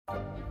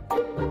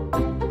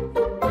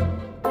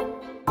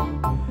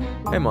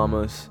Hey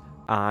mamas,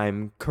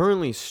 I'm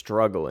currently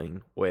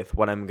struggling with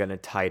what I'm gonna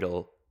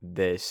title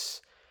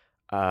this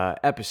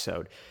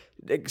episode.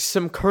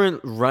 Some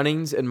current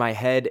runnings in my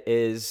head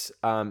is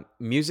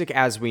music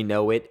as we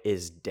know it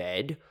is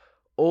dead.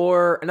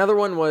 Or another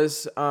one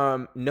was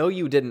no,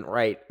 you didn't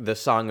write the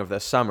song of the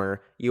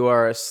summer. You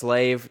are a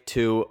slave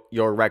to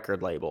your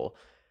record label.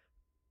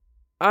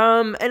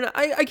 And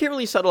I can't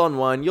really settle on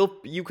one.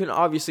 You can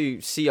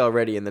obviously see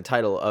already in the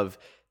title of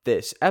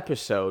this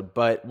episode,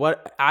 but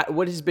what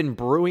has been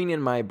brewing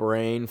in my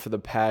brain for the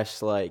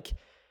past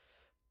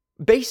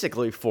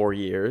basically 4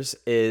 years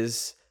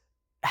is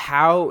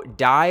how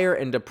dire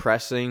and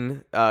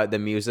depressing the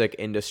music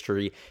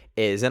industry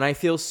is, and I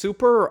feel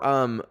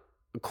super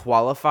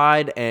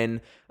qualified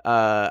and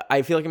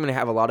I feel like I'm gonna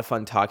have a lot of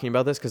fun talking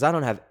about this because I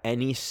don't have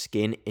any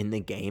skin in the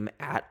game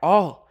at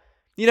all.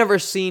 You never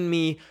seen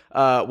me,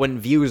 when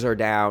views are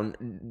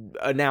down,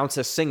 announce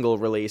a single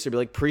release or be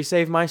like,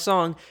 pre-save my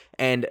song.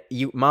 And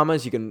you,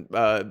 mamas, you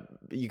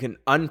can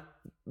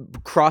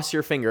uncross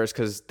your fingers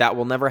because that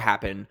will never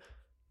happen.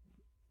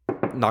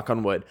 Knock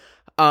on wood.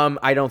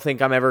 I don't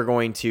think I'm ever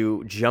going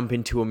to jump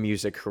into a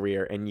music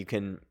career, and you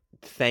can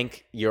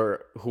thank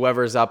your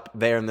whoever's up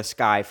there in the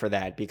sky for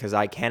that because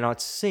I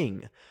cannot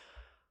sing.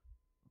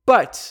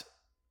 But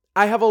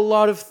I have a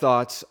lot of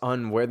thoughts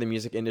on where the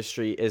music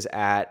industry is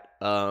at,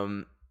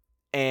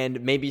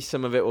 and maybe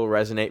some of it will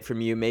resonate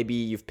from you. Maybe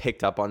you've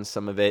picked up on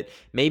some of it.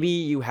 Maybe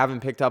you haven't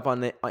picked up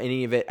on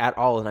any of it at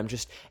all, and I'm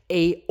just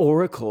a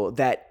oracle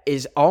that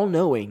is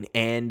all-knowing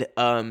and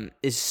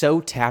is so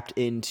tapped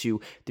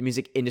into the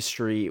music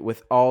industry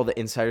with all the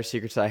insider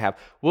secrets that I have.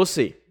 We'll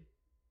see.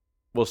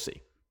 We'll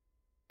see.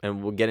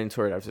 And we'll get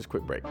into it after this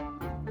quick break.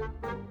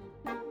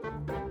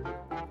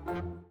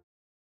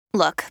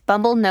 Look,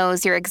 Bumble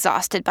knows you're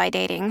exhausted by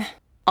dating.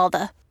 All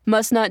the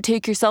must not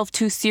take yourself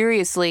too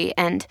seriously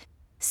and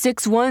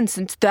 6'1"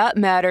 since that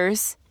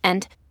matters.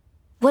 And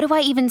what do I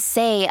even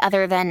say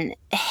other than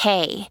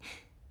hey?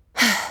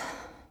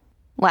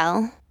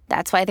 Well,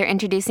 that's why they're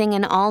introducing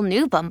an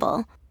all-new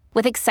Bumble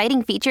with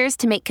exciting features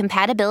to make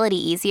compatibility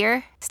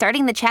easier,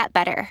 starting the chat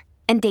better,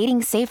 and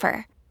dating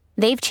safer.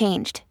 They've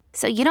changed,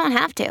 so you don't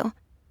have to.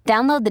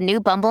 Download the new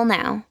Bumble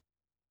now.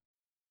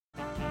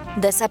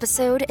 This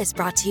episode is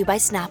brought to you by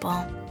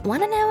Snapple.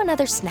 Want to know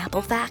another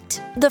Snapple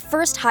fact? The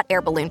first hot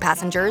air balloon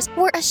passengers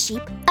were a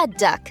sheep, a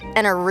duck,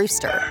 and a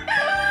rooster.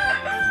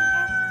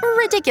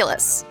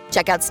 Ridiculous.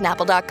 Check out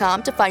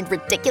Snapple.com to find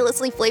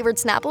ridiculously flavored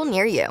Snapple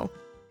near you.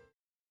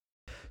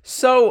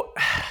 So,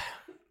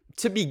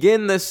 to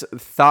begin this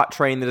thought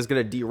train that is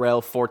going to derail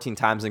 14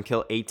 times and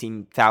kill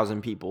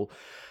 18,000 people,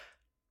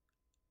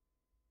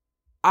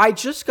 I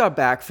just got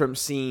back from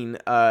seeing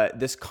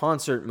this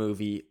concert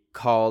movie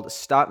called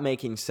Stop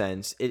Making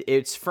Sense.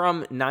 It's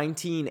from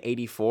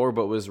 1984,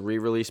 but was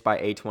re-released by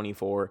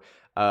A24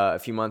 a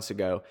few months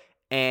ago.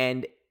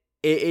 And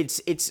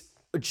it's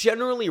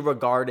generally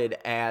regarded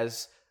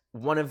as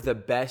one of the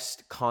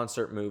best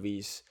concert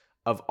movies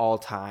of all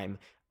time.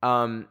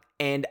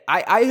 And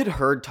I had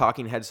heard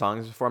Talking Heads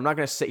songs before. I'm not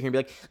going to sit here and be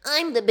like,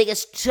 I'm the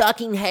biggest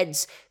Talking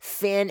Heads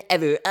fan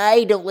ever.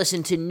 I don't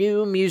listen to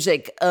new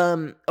music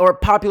or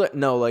popular.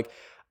 No, like,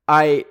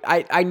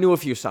 I knew a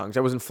few songs. I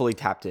wasn't fully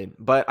tapped in.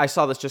 But I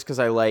saw this just because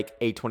I like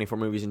A24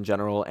 movies in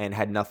general and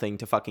had nothing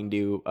to fucking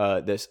do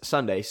this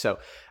Sunday. So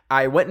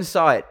I went and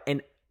saw it.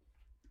 And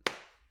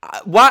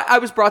I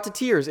was brought to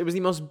tears. It was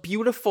the most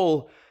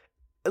beautiful,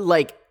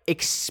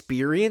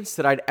 experience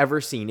that I'd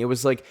ever seen. It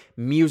was like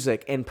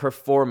music and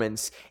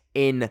performance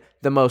in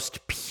the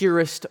most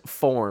purest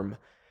form.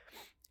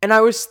 And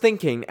I was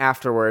thinking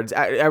afterwards,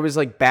 I was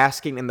like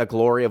basking in the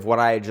glory of what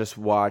I had just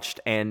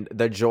watched and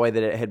the joy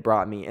that it had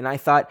brought me. And I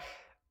thought,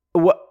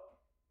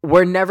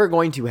 we're never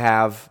going to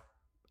have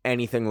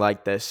anything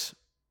like this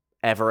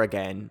ever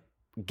again,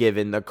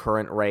 given the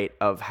current rate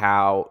of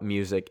how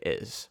music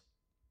is.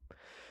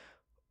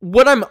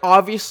 What I'm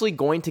obviously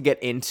going to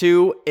get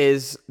into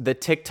is the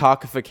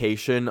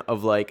TikTokification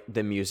of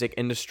the music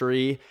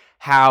industry,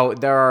 how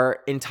there are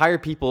entire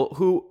people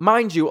who,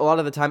 mind you, a lot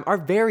of the time are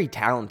very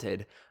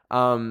talented,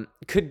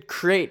 could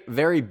create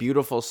very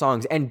beautiful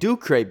songs and do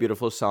create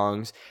beautiful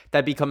songs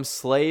that become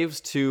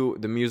slaves to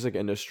the music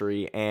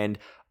industry and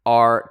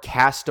are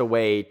cast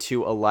away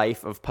to a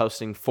life of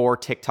posting 4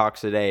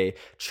 TikToks a day,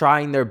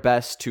 trying their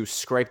best to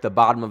scrape the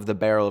bottom of the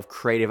barrel of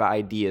creative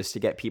ideas to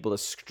get people to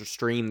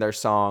stream their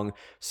song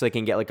so they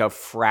can get a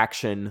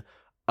fraction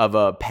of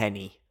a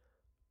penny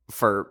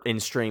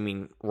in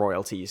streaming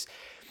royalties.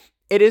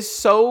 It is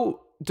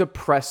so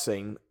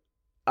depressing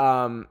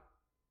to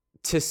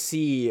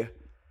see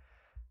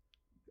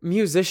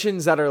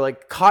musicians that are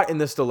caught in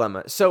this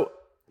dilemma. So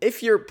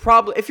if you're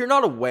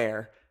not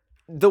aware,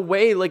 the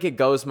way it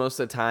goes most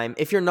of the time,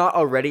 if you're not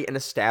already an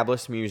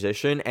established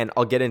musician, and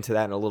I'll get into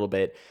that in a little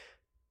bit,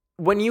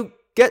 when you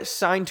get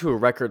signed to a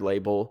record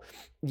label,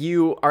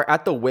 you are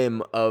at the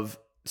whim of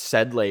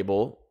said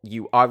label.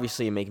 You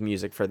obviously make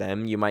music for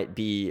them. You might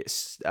be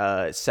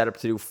set up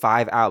to do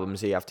 5 albums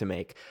that you have to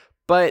make,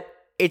 but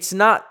it's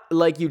not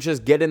like you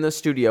just get in the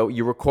studio,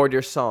 you record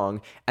your song,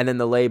 and then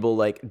the label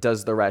like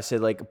does the rest. It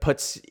like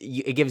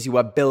it gives you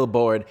a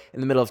billboard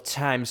in the middle of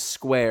Times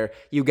Square.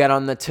 You get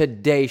on the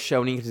Today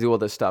Show and you get to do all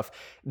this stuff.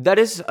 That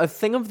is a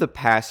thing of the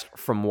past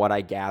from what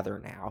I gather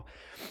now.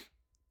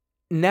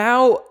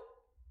 Now,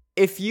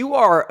 if you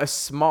are a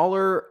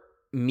smaller,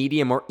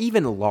 medium, or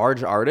even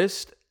large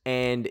artist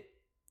and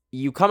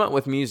you come out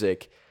with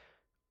music,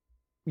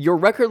 your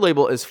record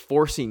label is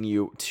forcing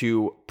you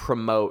to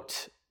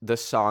promote the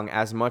song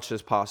as much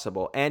as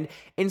possible. And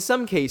in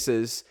some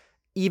cases,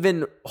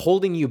 even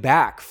holding you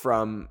back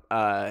from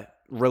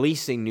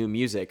releasing new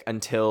music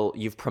until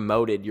you've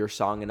promoted your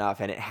song enough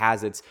and it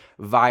has its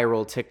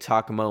viral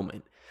TikTok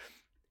moment.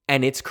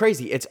 And it's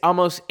crazy. It's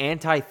almost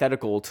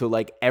antithetical to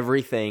like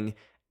everything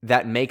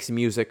that makes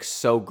music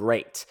so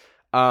great.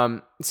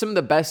 Some of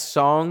the best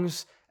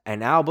songs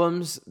and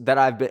albums that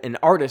and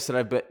artists that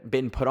I've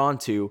been put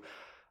onto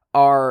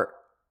are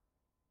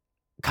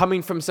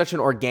coming from such an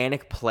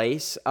organic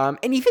place. And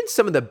even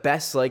some of the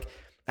best, like,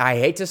 I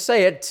hate to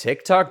say it,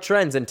 TikTok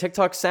trends and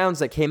TikTok sounds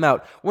that came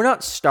out were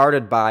not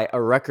started by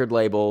a record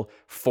label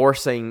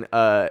forcing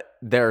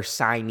their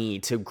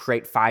signee to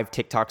create 5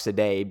 TikToks a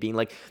day, being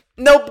like,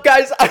 nope,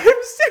 guys, I'm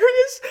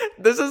serious.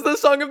 This is the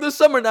song of the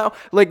summer now.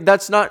 Like,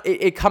 that's not,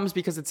 it comes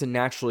because it's a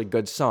naturally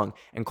good song,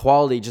 and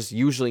quality just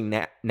usually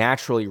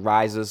naturally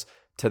rises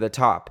to the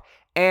top.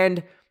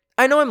 And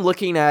I know I'm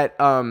looking at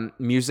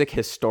music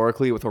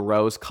historically with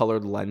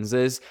rose-colored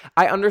lenses.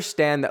 I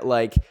understand that,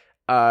 like,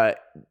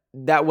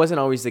 that wasn't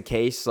always the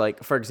case.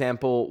 Like, for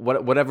example,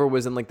 whatever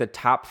was in, like, the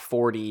top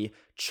 40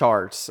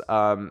 charts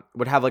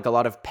would have, like, a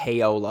lot of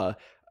payola.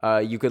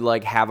 You could,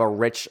 like, have a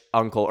rich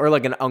uncle, or,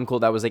 like, an uncle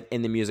that was, like,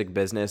 in the music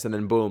business, and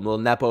then, boom, little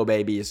Nepo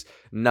Babies,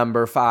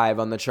 number 5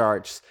 on the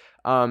charts.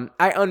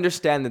 I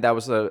understand that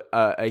was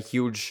a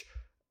huge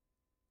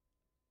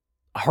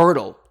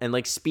hurdle and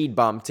like speed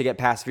bump to get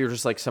past if you're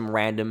just like some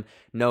random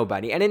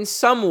nobody. And in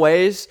some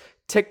ways,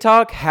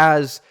 TikTok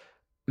has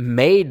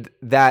made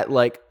that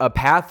like a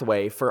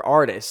pathway for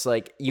artists.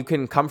 Like, you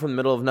can come from the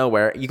middle of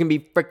nowhere, you can be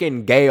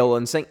freaking Gayle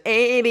and sing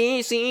A,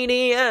 B, C,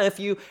 D, F,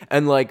 U,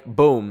 and like,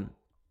 boom,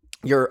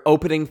 you're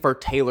opening for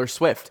Taylor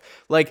Swift.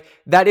 Like,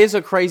 that is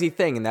a crazy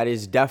thing, and that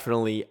is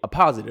definitely a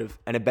positive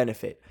and a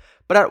benefit.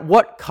 But at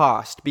what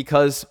cost?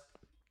 Because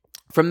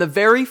from the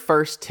very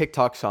first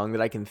TikTok song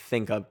that I can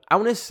think of, I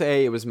want to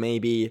say it was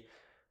maybe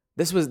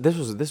this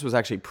was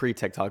actually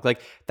pre-TikTok.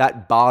 Like,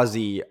 that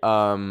Bozzy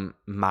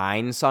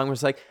Mine song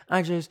was like,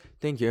 I just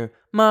think you're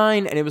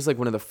mine, and it was like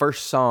one of the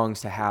first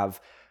songs to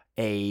have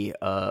a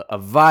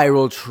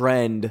viral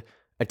trend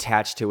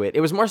attached to it.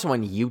 It was more so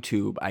on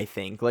YouTube, I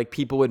think. Like,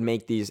 people would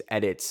make these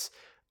edits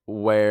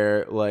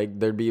where like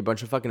there'd be a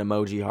bunch of fucking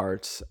emoji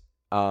hearts.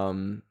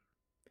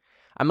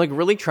 I'm like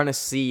really trying to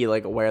see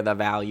like where the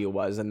value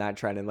was in that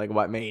trend and like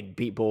what made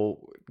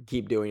people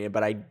keep doing it,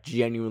 but I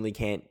genuinely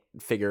can't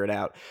figure it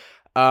out.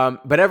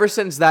 But ever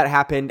since that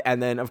happened,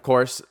 and then of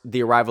course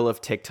the arrival of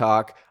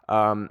TikTok,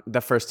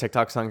 the first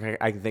TikTok song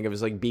I can think of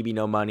is like BB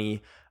No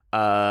Money.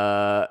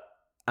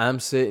 I'm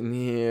sitting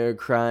here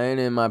crying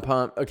in my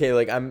palm. Okay,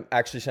 like I'm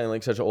actually sounding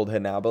like such an old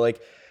head now, but like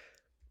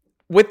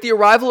with the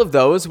arrival of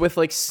those, with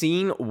like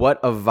seeing what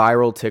a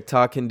viral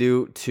TikTok can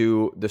do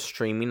to the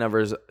streaming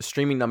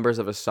numbers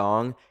of a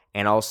song,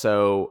 and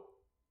also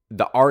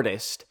the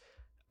artist,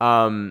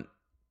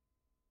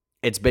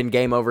 it's been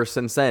game over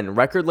since then.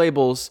 Record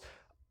labels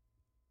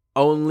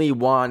only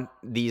want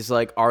these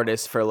like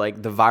artists for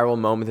like the viral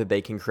moment that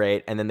they can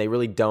create, and then they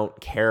really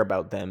don't care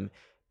about them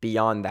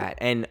beyond that.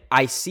 And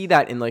I see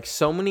that in like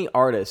so many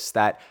artists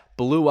that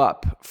blew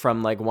up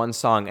from like one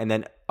song and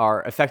then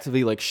are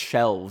effectively like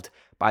shelved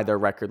by their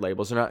record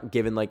labels. They're not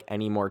given like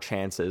any more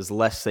chances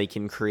lest they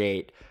can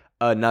create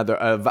another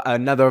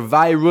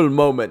viral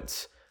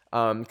moment,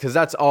 because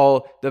that's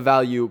all the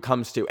value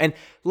comes to. And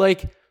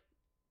like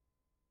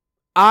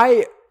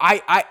I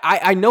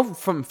know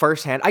from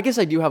firsthand, I guess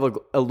I do have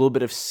a little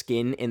bit of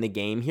skin in the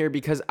game here,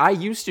 because I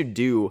used to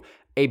do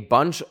a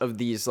bunch of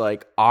these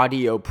like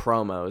audio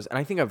promos, and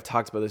I think I've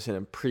talked about this in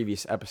a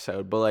previous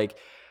episode, but like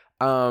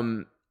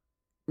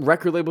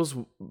record labels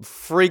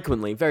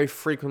very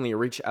frequently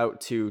reach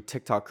out to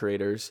TikTok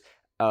creators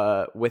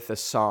with a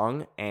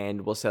song,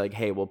 and will say like,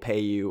 hey, we'll pay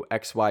you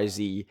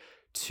XYZ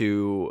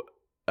to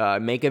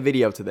make a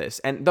video to this.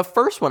 And the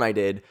first one I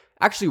did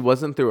actually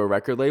wasn't through a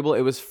record label.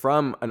 It was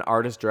from an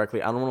artist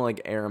directly. I don't want to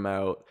like air him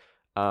out.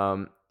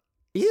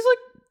 He's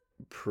like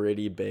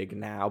pretty big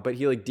now, but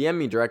he like DM'd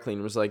me directly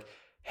and was like,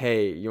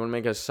 hey, you want to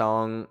make a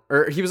song?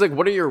 Or he was like,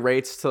 what are your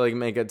rates to like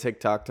make a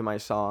TikTok to my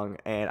song?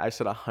 And I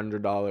said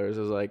 $100. I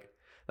was like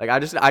I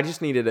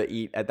just needed to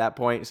eat at that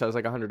point, so I was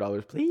like,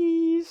 $100,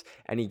 please.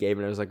 And he gave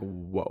it, and I was like,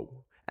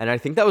 whoa. And I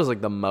think that was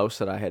like the most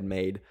that I had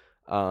made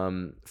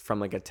from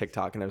like a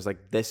TikTok, and I was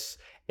like, this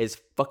is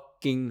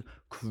fucking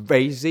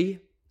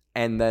crazy.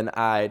 And then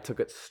I took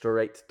it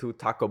straight to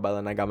Taco Bell,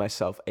 and I got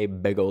myself a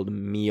big old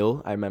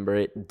meal. I remember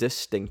it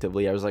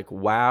distinctively. I was like,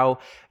 wow,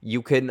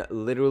 you can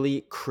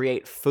literally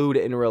create food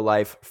in real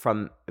life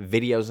from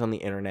videos on the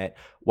internet.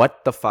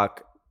 What the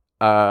fuck?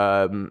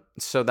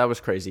 So that was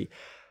crazy.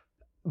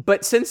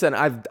 But since then,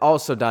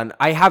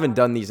 I haven't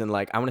done these in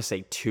like, I want to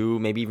say 2,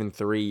 maybe even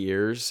 3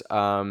 years.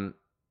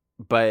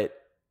 But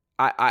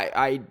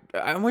I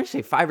want to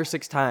say 5 or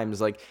 6 times,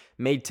 like,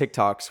 made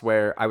TikToks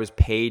where I was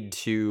paid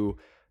to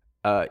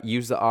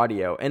use the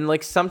audio. And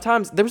like,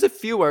 sometimes there was a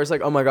few where I was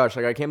like, oh my gosh,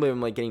 like, I can't believe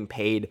I'm like getting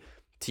paid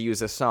to use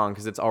this song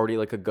because it's already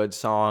like a good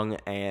song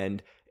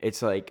and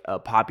it's like a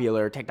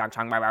popular TikTok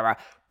song, blah, blah, blah.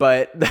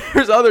 But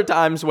there's other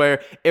times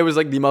where it was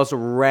like the most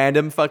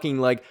random fucking,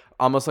 like,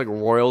 almost like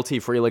royalty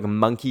free, like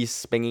monkey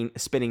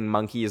spinning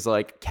monkeys,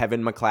 like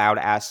Kevin MacLeod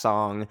ass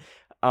song.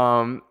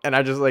 And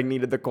I just like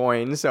needed the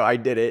coin, so I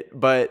did it.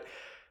 But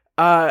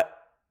okay,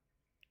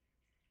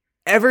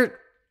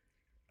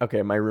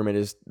 my roommate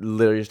is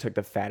literally just took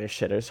the fattest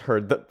shit. I just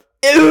heard the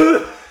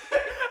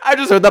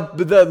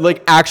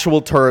like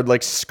actual turd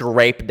like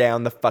scrape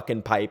down the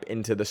fucking pipe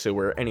into the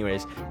sewer.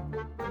 Anyways.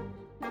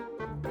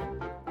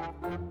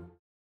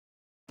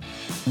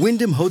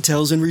 Wyndham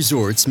Hotels and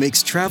Resorts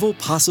makes travel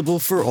possible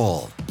for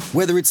all.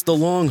 Whether it's the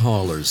long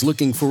haulers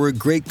looking for a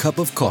great cup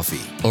of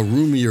coffee, a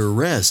roomier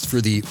rest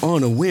for the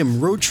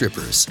on-a-whim road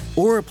trippers,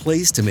 or a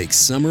place to make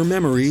summer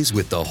memories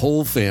with the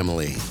whole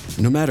family.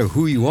 No matter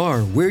who you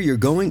are, where you're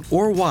going,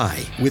 or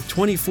why, with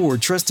 24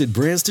 trusted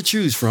brands to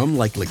choose from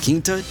like La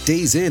Quinta,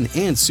 Days Inn,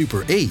 and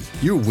Super 8,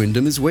 your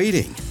Wyndham is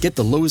waiting. Get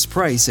the lowest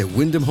price at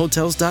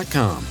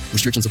WyndhamHotels.com.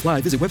 Restrictions apply.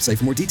 Visit website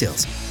for more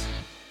details.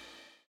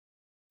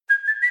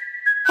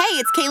 Hey,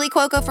 it's Kaylee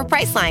Cuoco for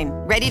Priceline.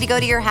 Ready to go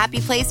to your happy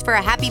place for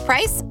a happy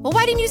price? Well,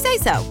 why didn't you say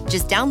so?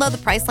 Just download the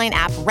Priceline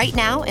app right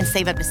now and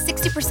save up to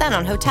 60%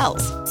 on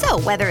hotels.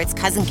 So whether it's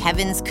Cousin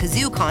Kevin's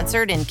Kazoo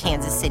Concert in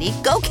Kansas City,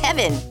 go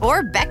Kevin,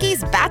 or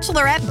Becky's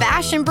Bachelorette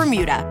Bash in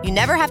Bermuda, you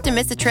never have to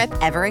miss a trip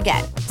ever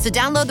again. So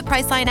download the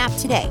Priceline app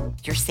today.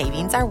 Your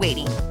savings are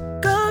waiting.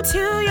 Go to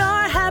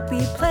your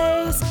happy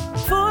place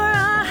for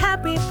a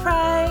happy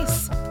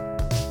price.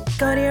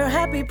 Go to your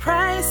happy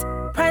price,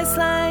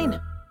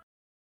 Priceline.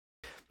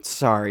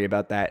 Sorry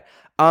about that.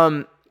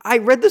 I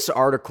read this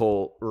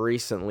article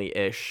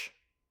recently-ish.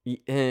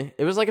 It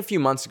was like a few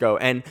months ago,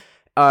 and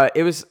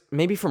it was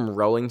maybe from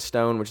Rolling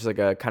Stone, which is like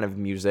a kind of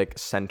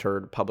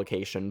music-centered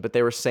publication, but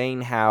they were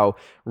saying how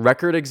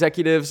record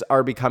executives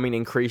are becoming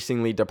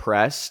increasingly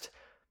depressed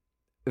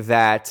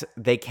that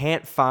they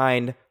can't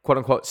find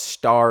quote-unquote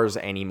stars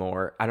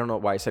anymore. I don't know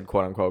why I said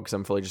quote-unquote, because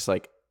I'm fully just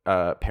like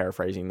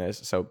paraphrasing this,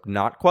 so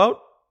not quote.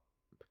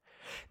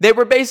 They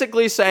were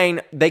basically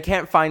saying they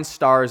can't find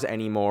stars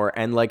anymore,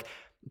 and like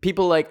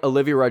people like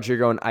Olivia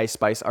Rodrigo and Ice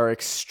Spice are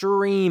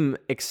extreme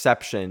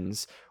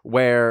exceptions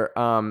where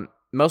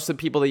most of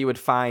the people that you would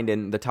find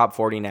in the top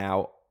 40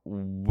 now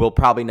will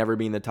probably never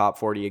be in the top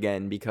 40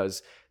 again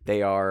because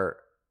they are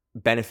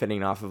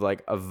benefiting off of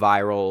like a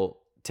viral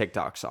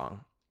TikTok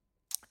song.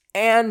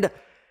 And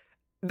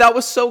that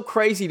was so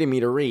crazy to me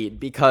to read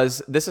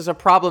because this is a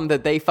problem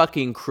that they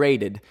fucking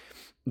created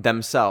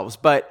themselves,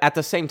 but at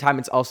the same time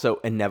it's also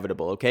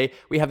inevitable. Okay,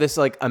 we have this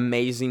like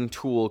amazing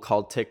tool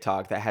called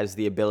TikTok that has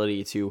the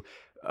ability to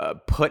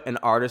put an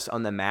artist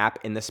on the map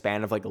in the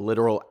span of like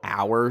literal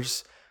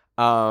hours,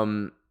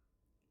 and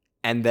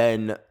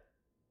then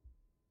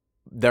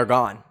they're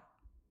gone.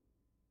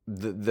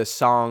 The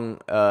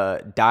song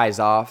dies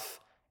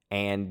off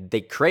and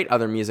they create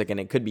other music and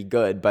it could be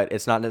good, but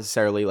it's not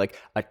necessarily like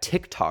a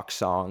TikTok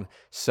song,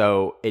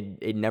 so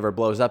it never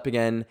blows up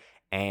again.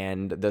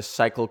 And the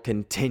cycle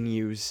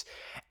continues,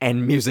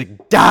 and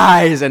music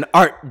dies, and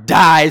art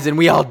dies, and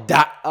we all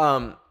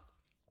die.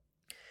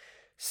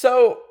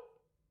 So,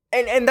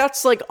 and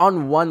that's like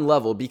on one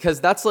level because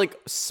that's like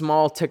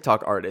small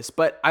TikTok artists.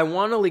 But I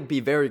want to like be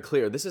very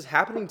clear: this is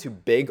happening to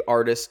big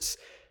artists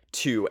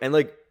too. And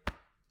like,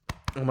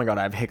 oh my god,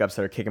 I have hiccups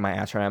that are kicking my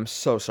ass right now. I'm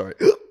so sorry.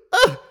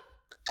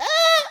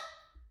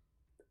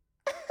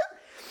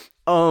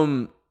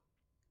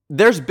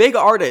 There's big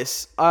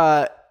artists.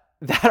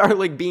 That are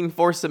like being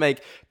forced to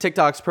make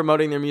TikToks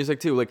promoting their music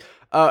too. Like,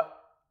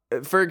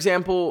 for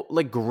example,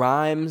 like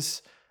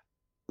Grimes,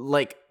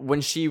 like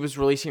when she was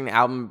releasing an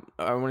album,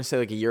 I want to say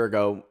like a year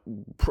ago,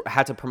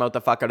 had to promote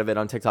the fuck out of it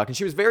on TikTok. And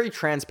she was very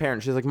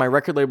transparent. She's like, my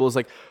record label is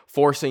like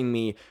forcing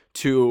me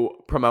to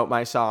promote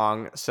my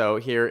song. So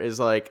here is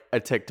like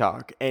a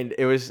TikTok. And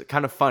it was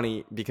kind of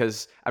funny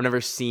because I've never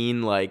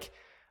seen like,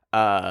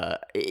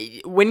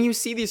 when you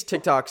see these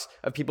TikToks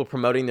of people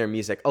promoting their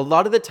music, a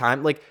lot of the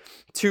time, like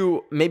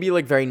to maybe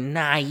like very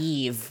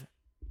naive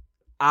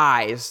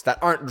eyes that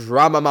aren't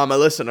Drama Mama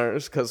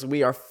listeners, because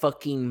we are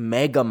fucking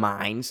mega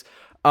minds,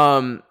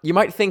 you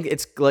might think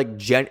it's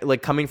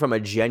like coming from a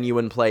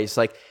genuine place.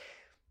 Like,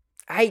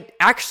 I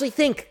actually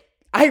think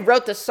I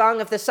wrote the song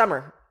of the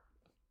summer.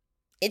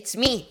 It's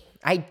me.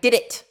 I did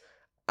it.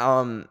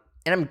 And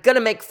I'm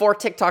gonna make 4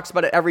 TikToks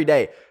about it every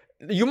day.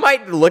 You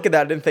might look at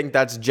that and think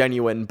that's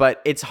genuine,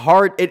 but it's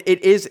hard.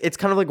 It's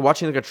kind of like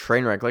watching like a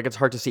train wreck. Like, it's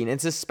hard to see. And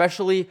it's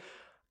especially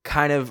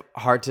kind of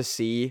hard to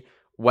see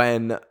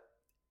when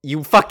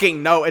you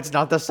fucking know it's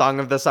not the song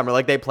of the summer.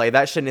 Like, they play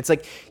that shit and it's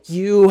like,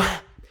 you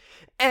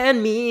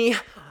and me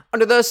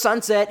under the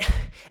sunset,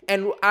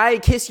 and I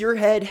kiss your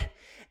head,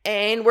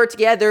 and we're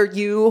together,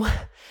 you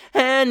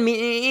and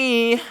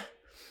me.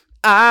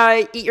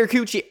 I eat your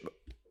coochie.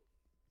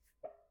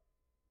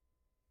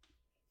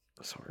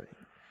 Sorry.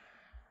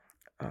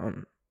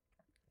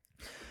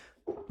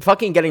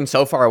 Fucking getting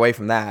so far away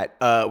from that,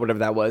 whatever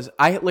that was.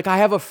 I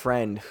have a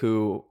friend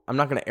who, I'm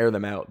not gonna air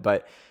them out,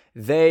 but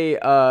they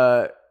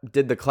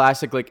did the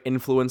classic like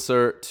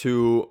influencer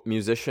to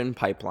musician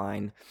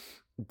pipeline.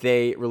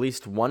 They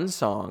released one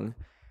song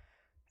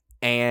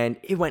and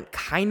it went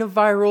kind of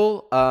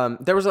viral.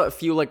 There was a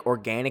few like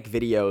organic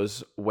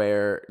videos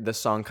where the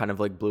song kind of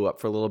like blew up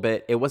for a little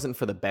bit. It wasn't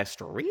for the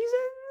best reasons,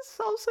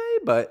 I'll say,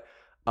 but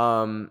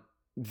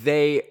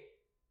they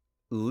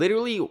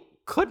literally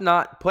could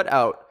not put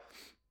out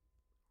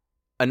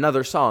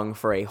another song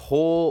for a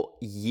whole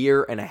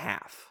year and a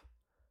half.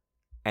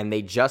 And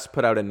they just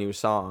put out a new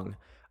song.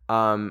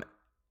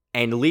 And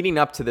leading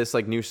up to this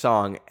like new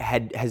song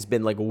has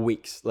been like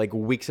weeks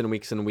and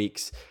weeks and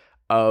weeks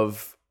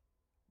of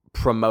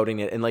promoting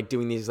it and like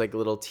doing these like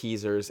little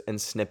teasers and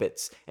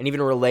snippets and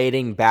even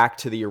relating back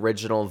to the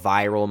original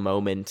viral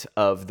moment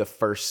of the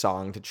first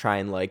song to try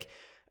and like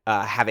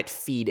have it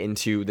feed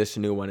into this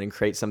new one and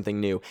create something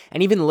new.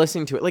 And even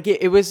listening to it, like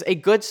it was a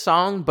good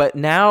song, but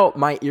now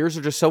my ears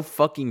are just so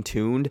fucking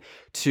tuned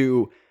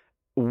to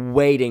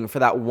waiting for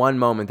that one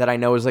moment that I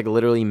know is like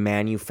literally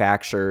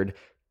manufactured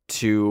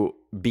to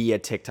be a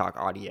TikTok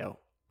audio.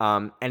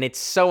 And it's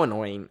so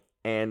annoying,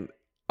 and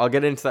I'll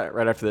get into that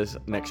right after this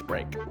next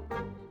break.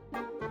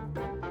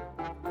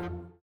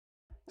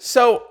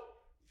 So,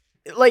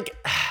 like,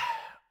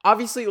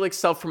 obviously, like,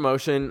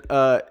 self-promotion,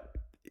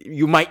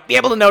 you might be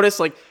able to notice,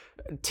 like,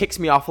 ticks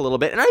me off a little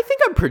bit. And I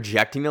think I'm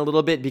projecting a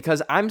little bit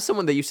because I'm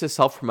someone that used to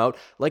self-promote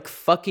like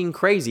fucking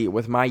crazy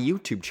with my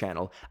YouTube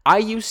channel. I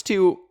used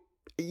to...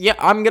 Yeah,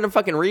 I'm going to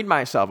fucking read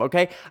myself,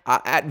 okay?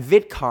 At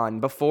VidCon,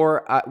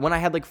 before, when I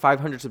had like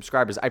 500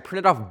 subscribers, I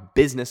printed off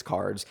business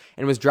cards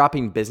and was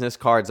dropping business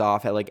cards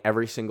off at like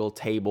every single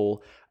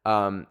table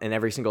and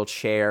every single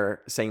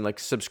chair saying like,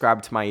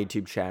 subscribe to my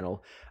YouTube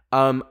channel.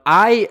 Oh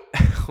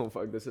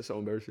fuck, this is so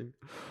embarrassing.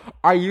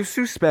 I used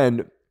to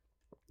spend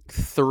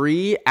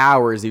 3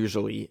 hours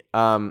usually,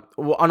 well,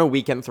 on a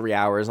weekend, 3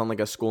 hours, on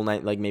like a school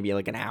night, like maybe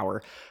like an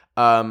hour,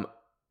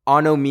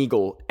 on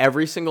Omegle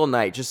every single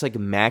night, just like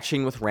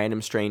matching with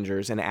random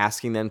strangers and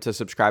asking them to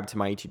subscribe to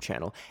my YouTube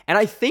channel. And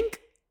I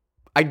think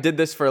I did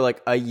this for like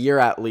a year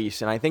at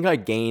least, and I think I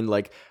gained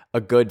like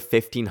a good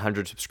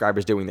 1,500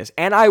 subscribers doing this.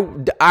 And I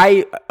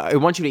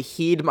want you to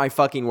heed my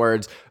fucking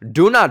words.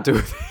 Do not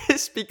do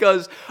this,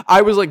 because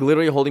I was like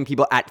literally holding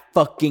people at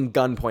fucking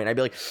gunpoint. I'd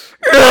be like,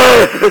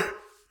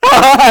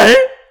 hi,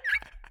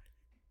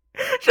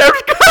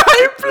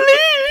 subscribe,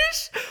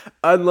 please.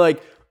 And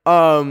like,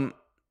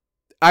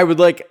 I would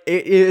like,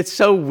 it's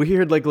so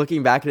weird, like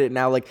looking back at it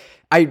now, like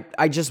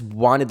I just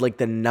wanted like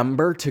the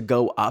number to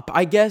go up,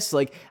 I guess.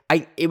 Like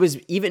it was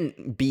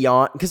even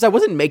beyond, because I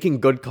wasn't making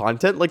good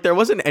content. Like there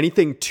wasn't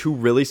anything to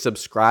really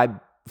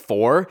subscribe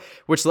for,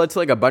 which led to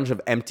like a bunch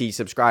of empty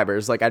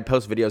subscribers. Like I'd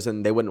post videos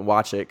and they wouldn't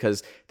watch it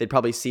because they'd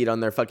probably see it on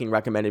their fucking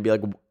recommended and be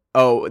like,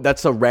 oh,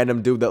 that's a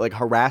random dude that like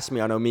harassed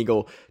me on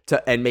Omegle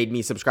and made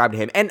me subscribe to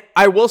him. And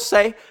I will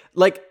say,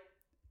 like,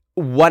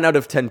 1 out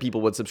of 10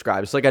 people would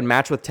subscribe. So like I'd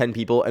match with 10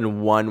 people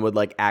and 1 would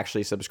like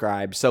actually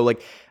subscribe. So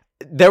like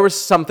there was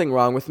something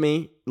wrong with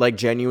me, like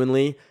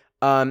genuinely.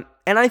 And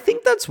I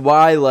think that's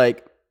why,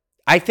 like,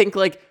 I think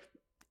like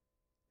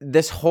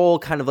this whole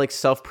kind of like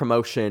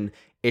self-promotion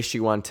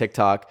issue on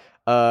TikTok,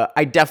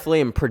 I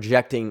definitely am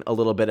projecting a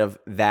little bit of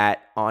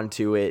that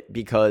onto it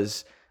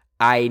because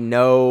I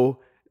know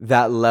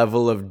that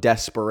level of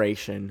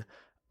desperation.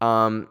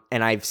 And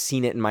I've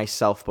seen it in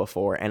myself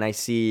before, and I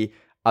see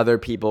other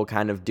people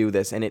kind of do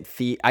this, and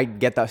I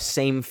get the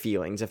same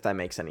feelings, if that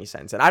makes any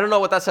sense. And I don't know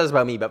what that says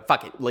about me, but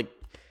fuck it. Like,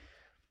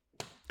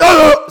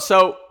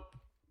 so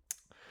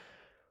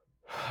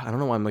I don't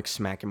know why I'm like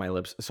smacking my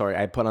lips. Sorry,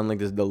 I put on like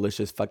this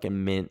delicious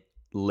fucking mint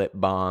lip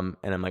balm,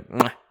 and I'm like,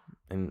 mwah,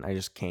 and I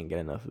just can't get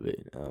enough of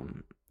it.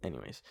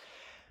 Anyways,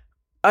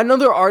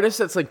 another artist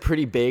that's like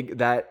pretty big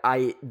that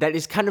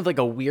is kind of like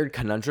a weird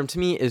conundrum to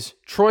me is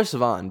Troye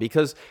Sivan,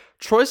 because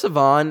Troye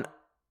Sivan,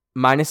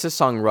 minus his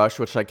song Rush,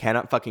 which I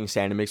cannot fucking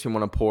stand, it makes me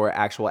want to pour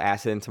actual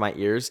acid into my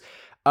ears,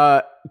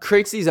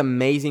 creates these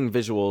amazing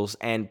visuals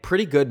and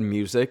pretty good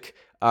music.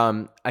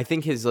 I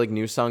think his like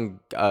new song,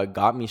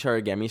 Got Me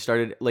Started, Get Me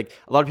Started, like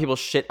a lot of people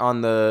shit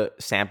on the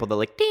sample, they're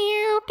like, but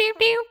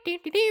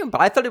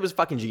I thought it was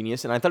fucking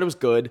genius and I thought it was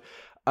good.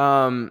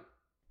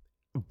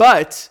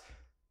 But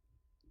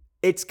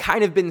it's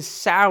kind of been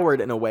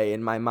soured in a way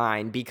in my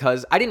mind,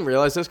 because I didn't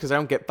realize this because I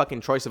don't get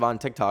fucking Troye Sivan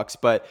TikToks,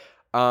 but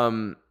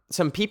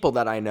some people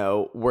that I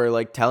know were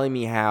like telling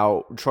me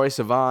how Troye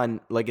Sivan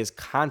like is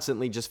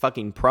constantly just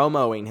fucking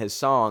promoting his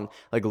song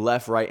like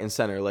left, right, and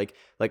center, like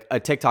a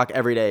TikTok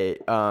every day,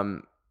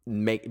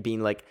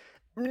 being like,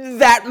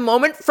 that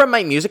moment from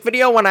my music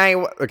video when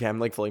okay, I'm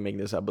like fully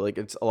making this up, but like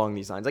it's along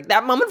these lines, like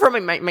that moment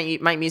from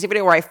my music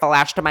video where I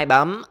flashed my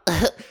bum,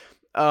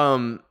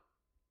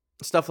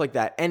 stuff like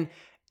that. And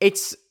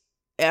it's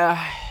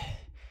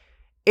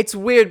it's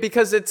weird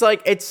because it's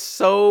like, it's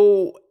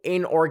so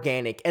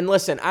inorganic. And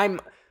listen,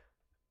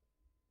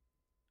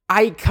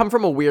 I come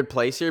from a weird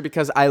place here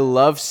because I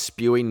love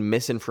spewing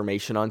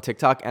misinformation on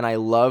TikTok, and I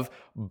love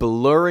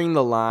blurring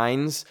the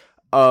lines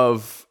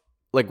of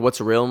like what's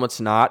real and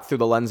what's not through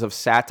the lens of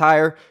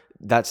satire.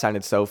 That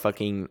sounded so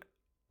fucking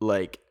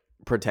like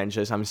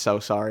pretentious. I'm so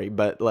sorry,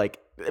 but like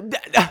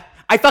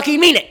I fucking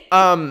mean it.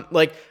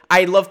 Like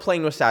I love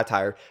playing with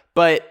satire,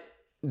 but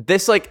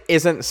this like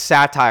isn't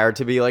satire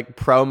to be like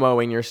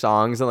promoting your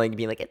songs and like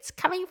being like it's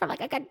coming from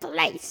like a good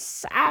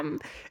place.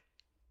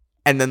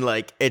 And then,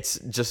 like, it's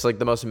just, like,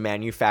 the most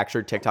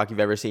manufactured TikTok you've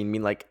ever seen. I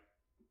mean, like,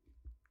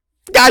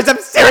 guys, I'm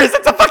serious.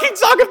 It's a fucking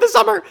song of the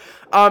summer.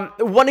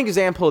 One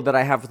example that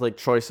I have with, like,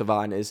 Troye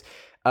Sivan is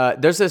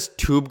there's this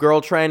tube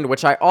girl trend,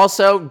 which I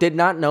also did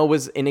not know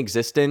was in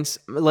existence.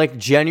 Like,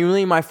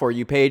 genuinely, my For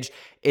You page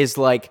is,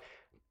 like,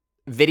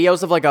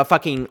 videos of, like, a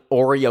fucking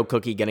Oreo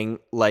cookie getting,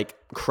 like,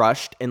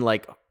 crushed in,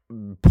 like,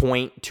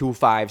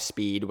 0.25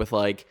 speed with,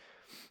 like,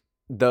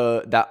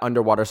 that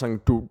underwater song,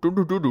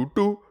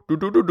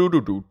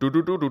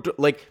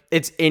 like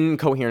it's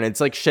incoherent.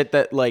 It's like shit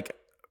that like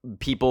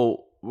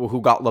people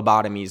who got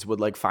lobotomies would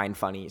like find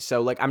funny.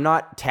 So like I'm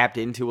not tapped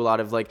into a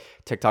lot of like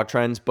TikTok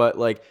trends, but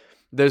like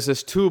there's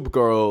this tube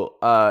girl,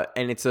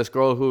 and it's this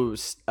girl who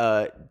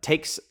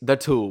takes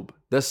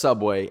the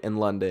subway in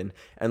London,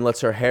 and lets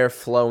her hair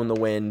flow in the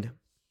wind.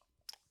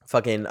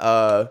 Fucking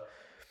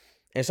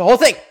it's a whole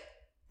thing,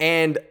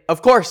 and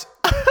of course,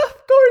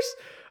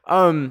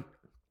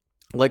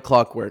 like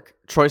clockwork,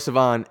 Troye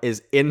Sivan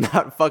is in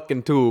that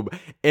fucking tube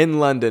in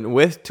London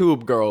with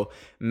Tube Girl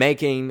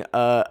making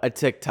a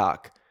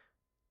TikTok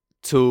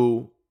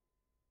to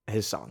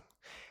his song.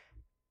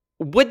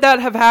 Would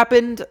that have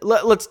happened?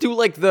 Let's do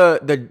like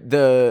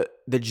the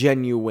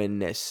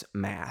genuineness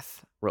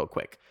math real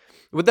quick.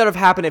 Would that have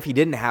happened if he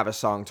didn't have a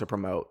song to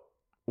promote?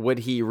 Would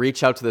he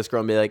reach out to this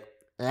girl and be like,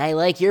 I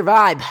like your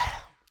vibe.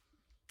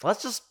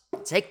 Let's just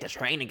take the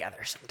train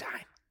together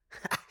sometime.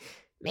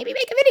 Maybe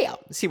make a video.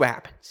 See what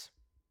happens.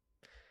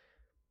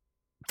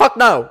 Fuck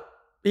no.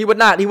 He would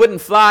not. He wouldn't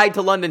fly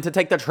to London to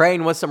take the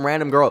train with some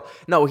random girl.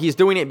 No, he's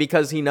doing it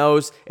because he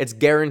knows it's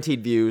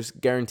guaranteed views,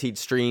 guaranteed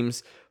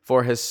streams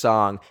for his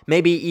song.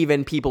 Maybe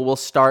even people will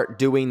start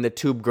doing the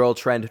tube girl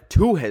trend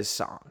to his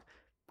song.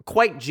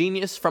 Quite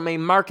genius from a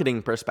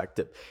marketing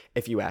perspective,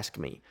 if you ask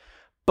me.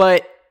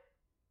 But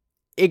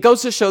it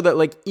goes to show that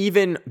like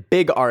even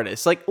big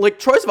artists, like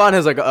Troye Sivan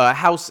has like a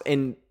house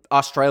in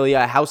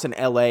Australia, a house in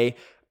LA,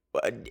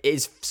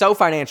 is so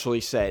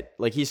financially set.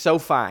 Like he's so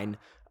fine.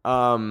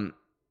 But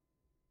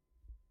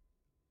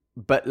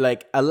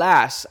like,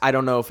 alas, I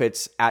don't know if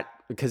it's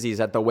because he's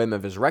at the whim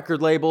of his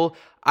record label.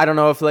 I don't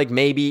know if like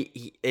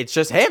maybe it's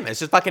just him. It's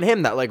just fucking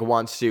him that like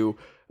wants to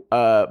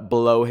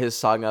blow his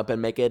song up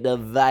and make it a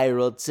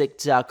viral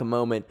TikTok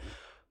moment.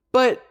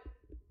 But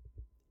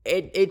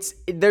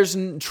there's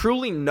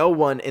truly no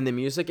one in the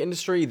music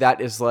industry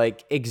that is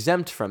like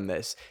exempt from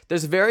this.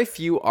 There's very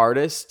few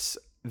artists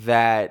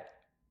that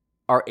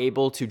are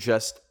able to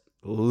just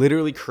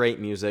literally create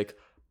music,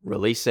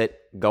 release it,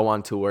 go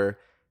on tour,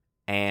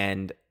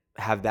 and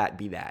have that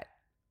be that.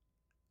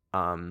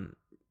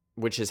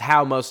 Which is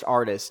how most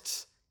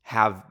artists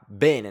have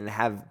been and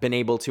have been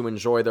able to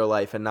enjoy their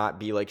life and not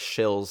be like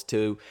shills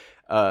to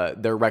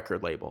their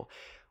record label.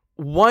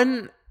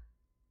 One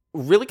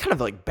really kind of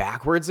like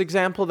backwards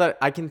example that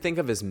I can think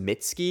of is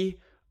Mitski.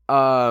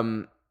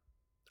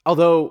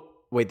 Although,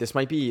 wait, this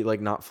might be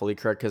like not fully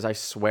correct because I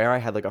swear I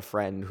had like a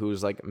friend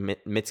who's like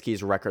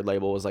Mitski's record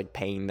label was like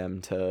paying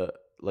them to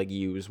like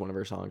use one of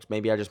her songs.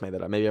 Maybe I just made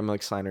that up. Maybe I'm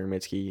like slandering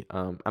Mitski.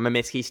 I'm a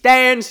Mitski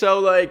stan, so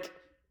like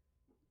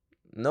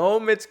no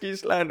Mitski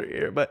slander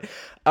here. But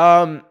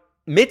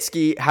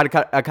Mitski had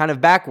a kind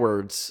of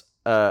backwards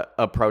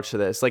approach to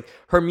this. Like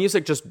her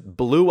music just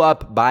blew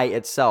up by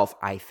itself,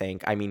 I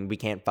think. I mean, we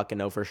can't fucking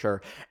know for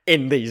sure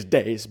in these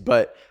days,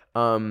 but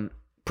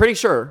pretty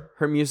sure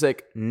her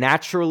music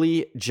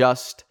naturally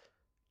just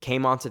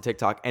came onto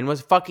TikTok and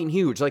was fucking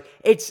huge. Like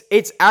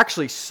it's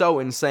actually so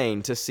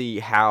insane to see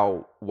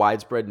how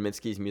widespread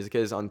Mitski's music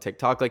is on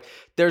TikTok. Like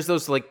there's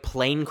those like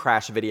plane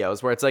crash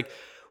videos where it's like,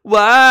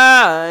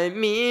 why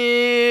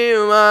me,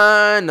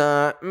 why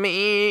not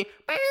me?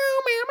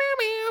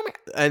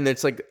 And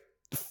it's like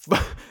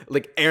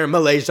Air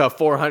Malaysia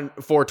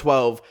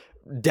 412,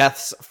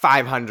 deaths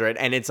 500,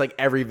 and it's like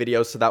every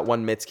video's to that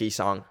one Mitski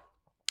song.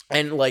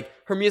 And like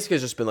her music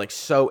has just been like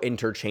so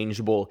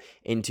interchangeable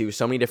into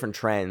so many different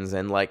trends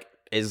and like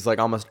is like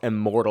almost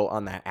immortal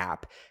on that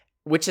app,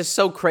 which is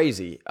so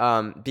crazy.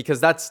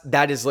 Because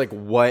that is like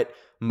what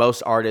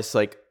most artists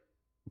like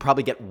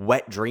probably get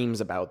wet dreams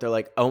about. They're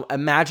like, oh,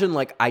 imagine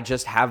like I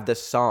just have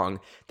this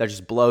song that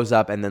just blows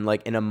up and then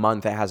like in a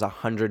month it has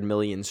 100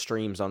 million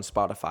streams on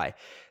Spotify.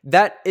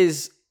 That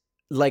is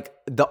like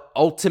the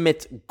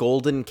ultimate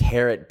golden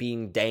carrot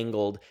being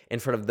dangled in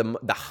front of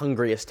the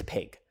hungriest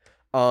pig.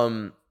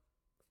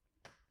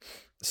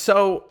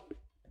 So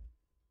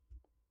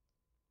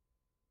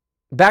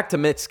back to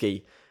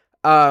Mitski.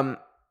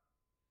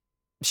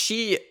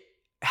 She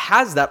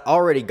has that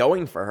already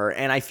going for her,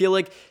 and I feel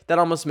like that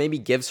almost maybe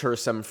gives her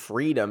some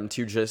freedom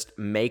to just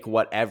make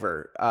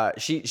whatever.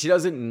 She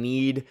doesn't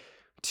need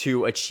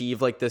to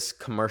achieve like this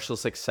commercial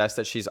success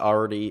that she's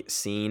already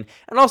seen,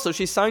 and also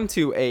she's signed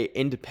to a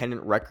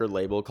independent record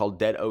label called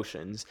Dead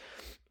Oceans.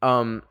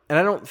 And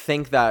I don't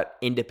think that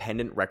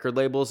independent record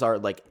labels are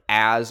like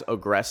as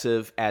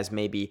aggressive as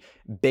maybe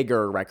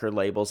bigger record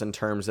labels in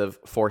terms of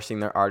forcing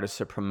their artists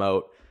to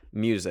promote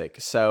music.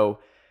 So,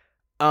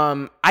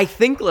 I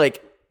think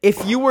like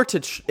if you were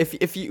to,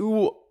 if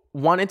you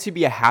wanted to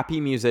be a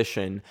happy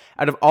musician,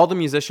 out of all the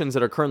musicians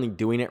that are currently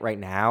doing it right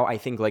now, I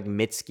think like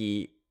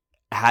Mitski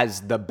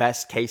has the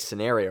best case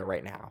scenario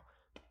right now.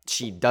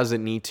 She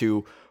doesn't need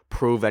to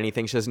prove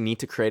anything. She doesn't need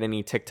to create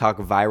any TikTok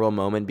viral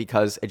moment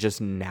because it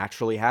just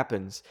naturally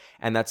happens.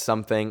 And that's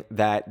something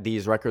that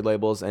these record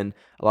labels and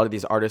a lot of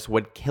these artists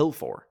would kill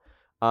for.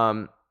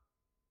 And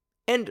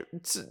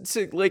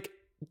to like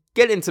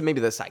get into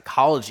maybe the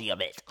psychology of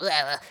it,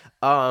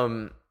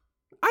 I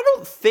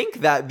don't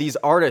think that these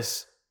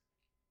artists,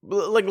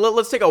 like,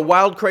 let's take a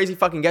wild, crazy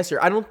fucking guess here.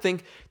 I don't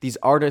think these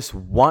artists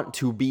want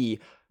to be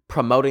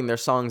promoting their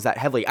songs that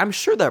heavily. I'm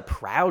sure they're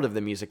proud of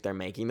the music they're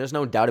making. There's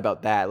no doubt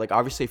about that. Like,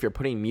 obviously, if you're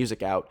putting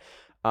music out,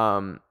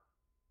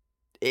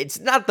 it's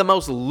not the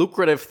most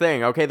lucrative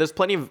thing, okay? There's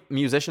plenty of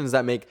musicians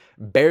that make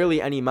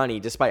barely any money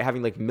despite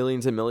having, like,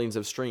 millions and millions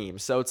of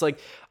streams. So it's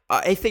like,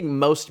 I think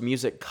most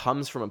music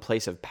comes from a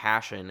place of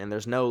passion, and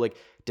there's no, like,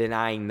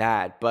 denying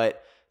that.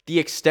 But the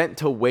extent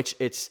to which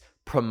it's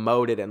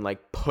promoted and,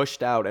 like,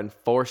 pushed out and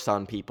forced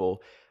on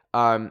people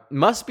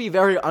must be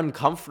very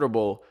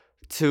uncomfortable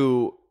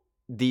to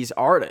these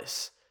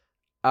artists.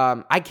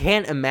 I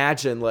can't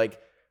imagine like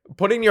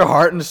putting your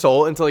heart and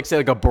soul into like say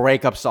like a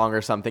breakup song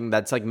or something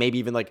that's like maybe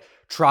even like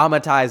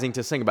traumatizing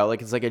to sing about.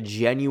 Like it's like a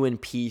genuine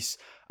piece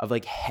of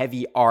like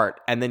heavy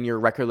art, and then your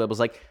record label's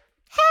like,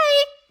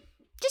 hey,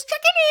 just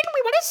checking in.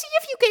 We want to see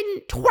if you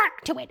can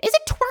twerk to it. Is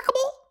it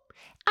twerkable?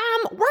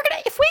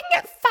 If we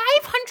can get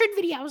 500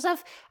 videos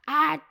of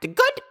the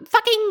good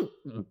fucking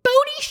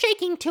booty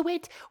shaking to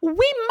it, we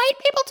might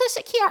be able to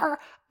secure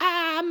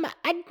a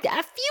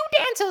few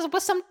dances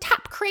with some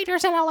top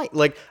creators in LA.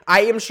 Like,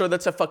 I am sure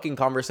that's a fucking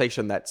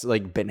conversation that's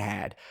like been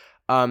had.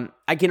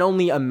 I can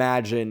only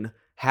imagine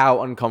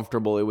how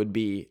uncomfortable it would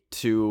be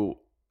to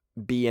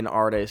be an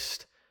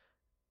artist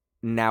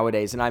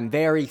nowadays, and I'm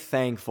very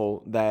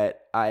thankful that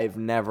I've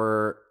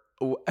never.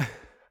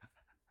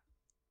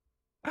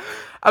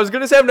 I was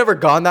going to say I've never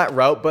gone that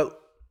route, but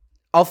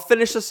I'll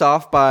finish this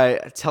off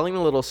by telling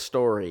a little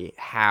story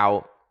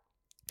how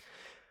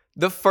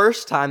the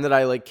first time that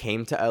I like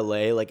came to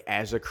LA like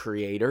as a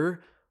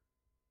creator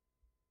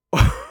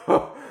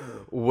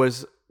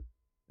was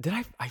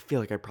I feel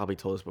like I probably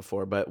told this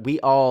before, but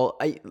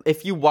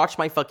if you watch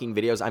my fucking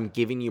videos, I'm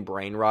giving you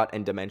brain rot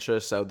and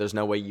dementia, so there's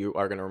no way you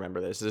are going to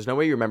remember this. There's no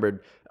way you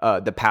remembered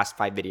the past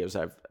 5 videos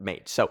I've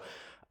made. So,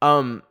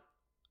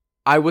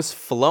 I was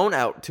flown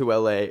out to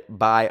LA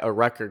by a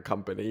record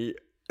company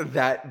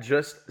that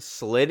just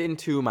slid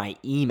into my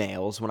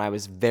emails when I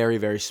was very,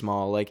 very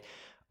small. Like,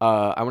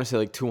 I want to say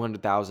like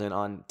 200,000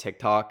 on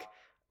TikTok.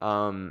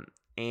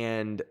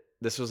 And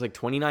this was like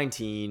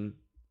 2019.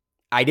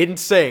 I didn't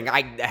sing.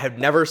 I have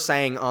never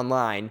sang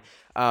online.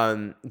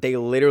 They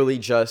literally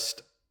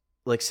just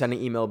like sent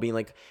an email being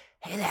like,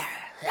 hey there,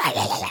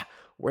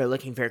 we're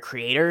looking for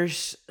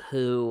creators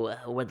who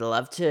would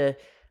love to,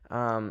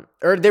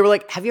 or they were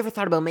like, have you ever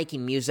thought about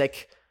making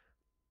music?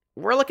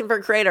 We're looking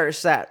for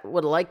creators that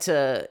would like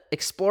to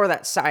explore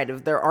that side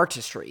of their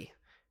artistry.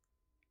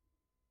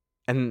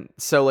 And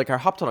so, like, I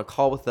hopped on a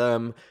call with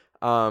them.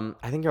 I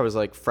think I was,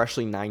 like,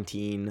 freshly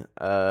 19,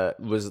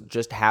 was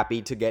just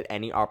happy to get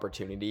any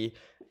opportunity.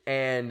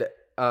 And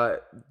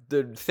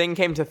the thing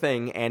came to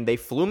thing, and they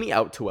flew me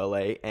out to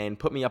LA and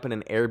put me up in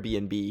an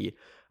Airbnb.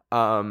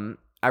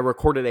 I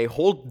recorded a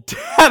whole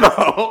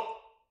demo,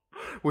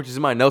 which is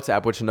in my notes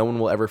app, which no one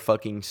will ever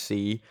fucking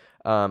see.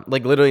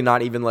 Like, literally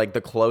not even, like,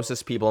 the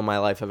closest people in my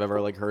life have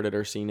ever, like, heard it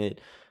or seen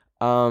it.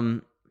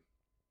 Or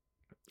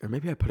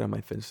maybe I put it on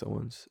my Finsta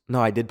once. No,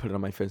 I did put it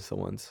on my Finsta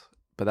once,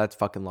 but that's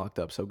fucking locked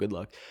up, so good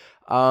luck.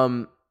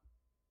 And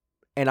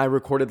I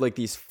recorded, like,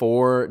 these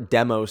 4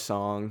 demo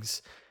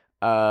songs.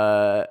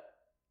 It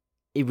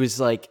was,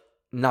 like,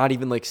 not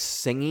even, like,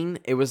 singing.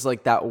 It was,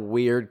 like, that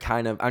weird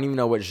kind of, I don't even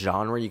know what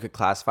genre you could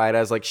classify it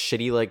as, like,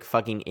 shitty, like,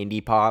 fucking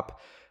indie pop.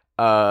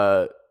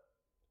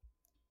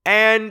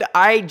 And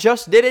I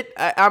just did it.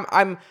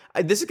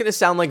 This is going to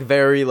sound like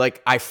very, like,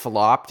 I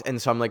flopped,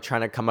 and so I'm, like,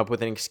 trying to come up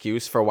with an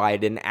excuse for why I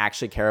didn't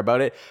actually care about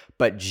it.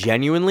 But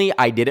genuinely,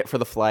 I did it for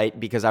the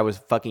flight because I was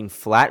fucking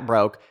flat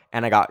broke,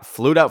 and I got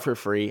flued out for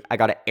free. I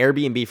got an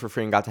Airbnb for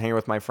free and got to hang out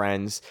with my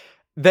friends.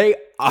 They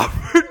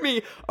offered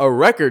me a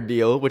record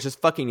deal, which is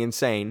fucking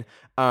insane.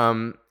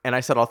 And I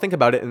said, I'll think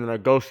about it, and then I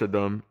ghosted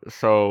them.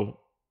 So,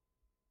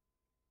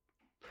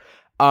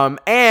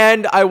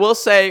 And I will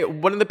say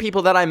one of the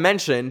people that I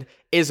mentioned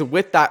is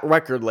with that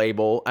record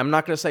label. I'm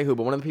not going to say who,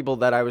 but one of the people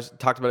that I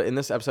talked about in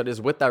this episode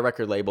is with that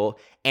record label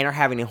and are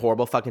having a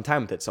horrible fucking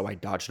time with it. So I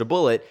dodged a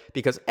bullet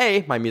because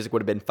A, my music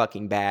would have been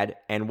fucking bad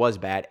and was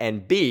bad.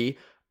 And B,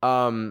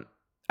 I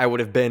would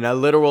have been a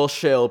literal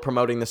shill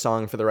promoting the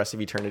song for the rest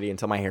of eternity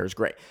until my hair is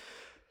gray.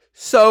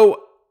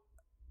 So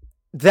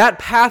that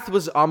path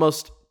was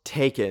almost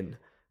taken.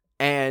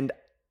 And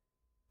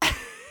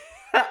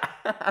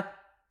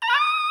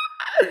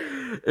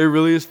it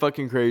really is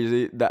fucking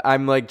crazy that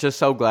I'm like just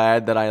so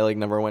glad that I like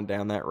never went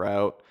down that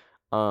route.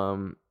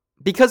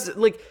 Because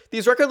like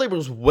these record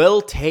labels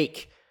will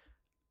take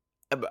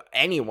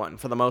anyone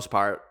for the most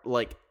part.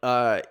 Like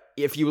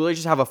if you really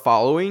just have a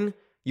following,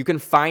 you can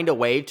find a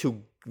way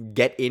to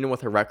get in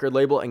with a record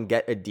label and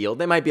get a deal.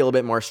 They might be a little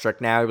bit more strict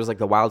now. It was like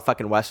the Wild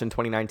fucking West in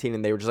 2019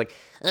 and they were just like,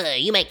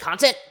 you make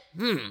content?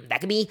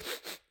 That could be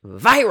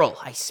viral,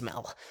 I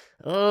smell.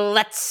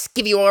 Let's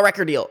give you a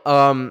record deal.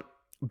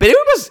 But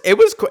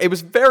it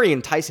was very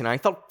enticing. I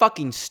felt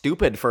fucking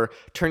stupid for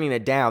turning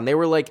it down. They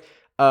were like,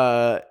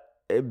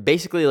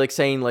 basically like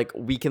saying like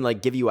we can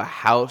like give you a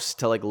house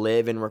to like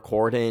live and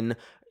record in,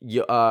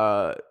 you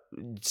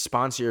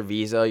sponsor your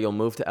visa, you'll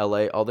move to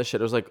LA, all this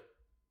shit. It was like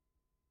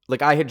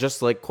I had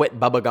just like quit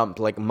Bubba Gump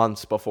like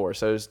months before,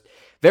 so it was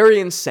very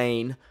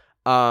insane.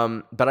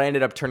 But I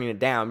ended up turning it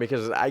down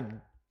because I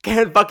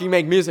can't fucking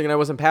make music and I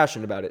wasn't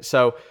passionate about it.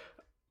 So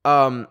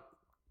that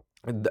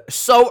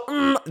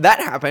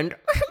happened.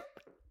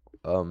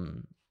 But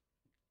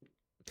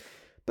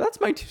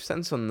that's my 2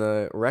 cents on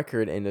the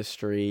record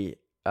industry.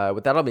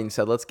 With that all being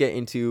said, let's get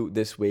into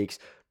this week's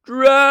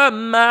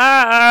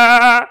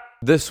drama.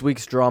 This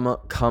week's drama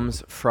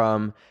comes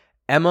from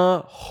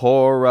Emma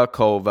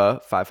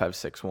Horakova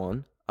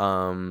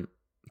 5561.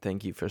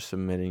 Thank you for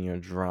submitting your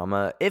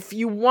drama. If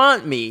you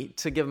want me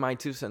to give my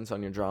 2 cents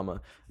on your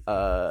drama,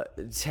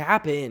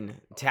 tap in.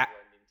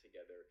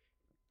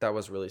 That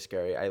was really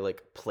scary. I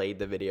like played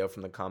the video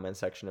from the comment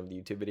section of the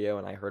YouTube video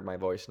and I heard my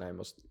voice and I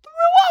almost threw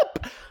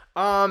up.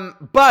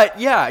 But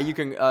yeah, you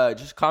can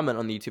just comment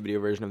on the YouTube video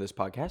version of this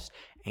podcast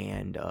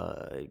and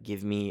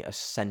give me a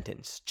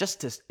sentence,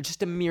 just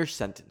a mere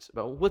sentence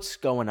about what's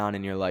going on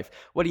in your life.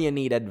 What do you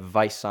need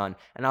advice on?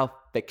 And I'll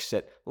fix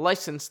it.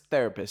 Licensed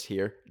therapist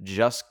here.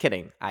 Just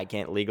kidding. I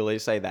can't legally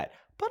say that,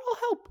 but I'll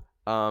help.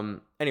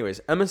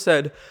 Anyways, Emma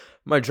said,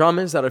 my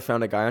drama is that I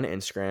found a guy on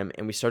Instagram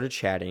and we started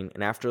chatting,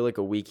 and after like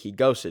a week, he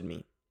ghosted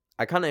me.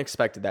 I kind of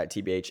expected that,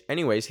 TBH.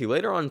 Anyways, he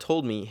later on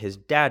told me his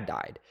dad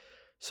died.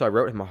 So I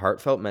wrote him a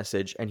heartfelt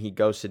message and he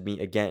ghosted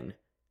me again.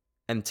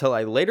 Until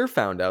I later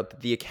found out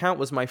that the account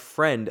was my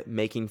friend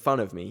making fun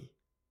of me.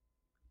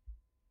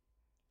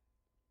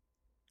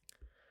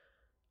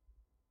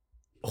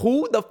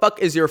 Who the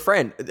fuck is your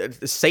friend?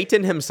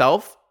 Satan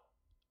himself?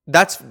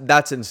 That's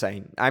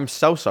insane. I'm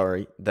so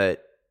sorry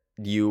that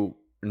you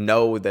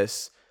know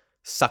this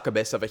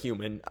succubus of a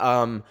human.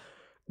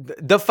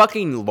 The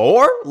fucking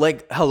lore?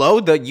 Like, hello?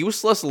 The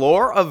useless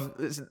lore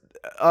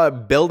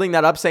of building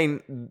that up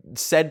saying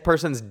said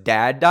person's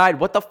dad died?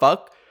 What the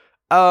fuck?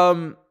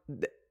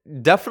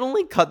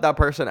 Definitely cut that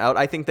person out.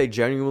 I think they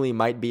genuinely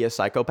might be a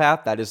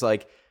psychopath. That is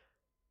like,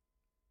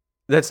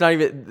 that's not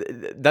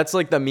even, that's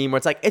like the meme where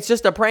it's like, it's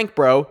just a prank,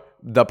 bro.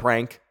 The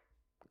prank,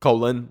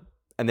 and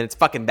then it's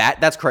fucking that.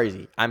 That's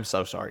crazy. I'm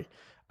so sorry.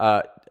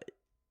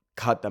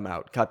 Cut them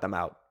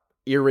out.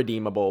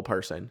 Irredeemable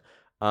person.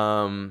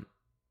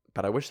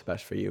 But I wish the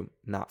best for you,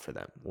 not for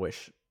them.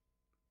 Wish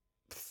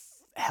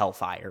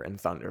hellfire and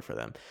thunder for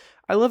them.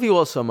 I love you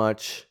all so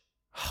much.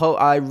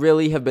 I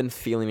really have been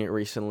feeling it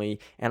recently,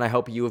 and I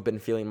hope you have been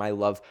feeling my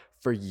love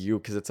for you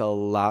because it's a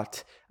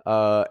lot.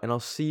 And I'll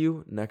see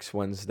you next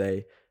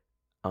Wednesday.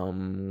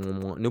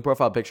 New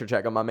profile picture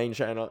check on my main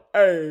channel.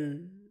 Hey.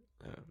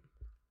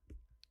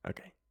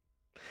 Okay.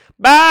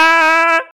 Bye.